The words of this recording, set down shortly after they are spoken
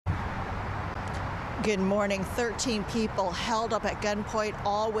Good morning. 13 people held up at gunpoint,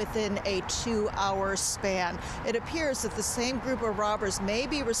 all within a 2-hour span. It appears that the same group of robbers may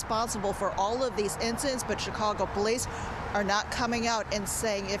be responsible for all of these incidents, but Chicago police are not coming out and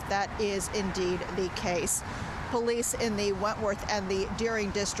saying if that is indeed the case. Police in the Wentworth and the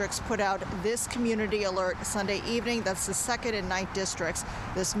Deering districts put out this community alert Sunday evening. That's the 2nd and 9th districts.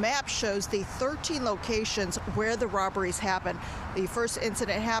 This map shows the 13 locations where the robberies happened. The first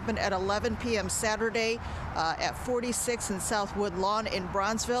incident happened at 11 p.m. Saturday at 46 and South Woodlawn in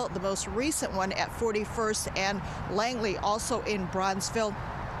Bronzeville. The most recent one at 41st and Langley, also in Bronzeville,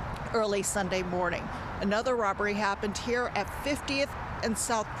 early Sunday morning. Another robbery happened here at 50th and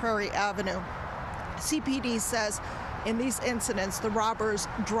South Prairie Avenue. CPD says in these incidents, the robbers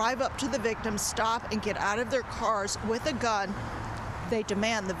drive up to the victims, stop and get out of their cars with a gun. They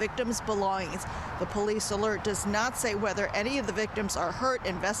demand the victims' belongings. The police alert does not say whether any of the victims are hurt.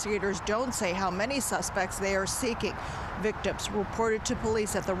 Investigators don't say how many suspects they are seeking. Victims reported to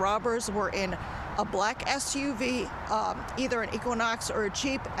police that the robbers were in a black SUV, either an Equinox or a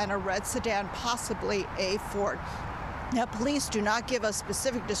Jeep, and a red sedan, possibly a Ford. Now, police do not give a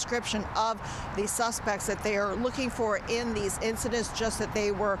specific description of the suspects that they are looking for in these incidents, just that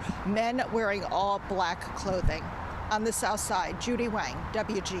they were men wearing all black clothing. On the south side, Judy Wang,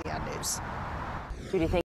 WGN News. Judy, thank you.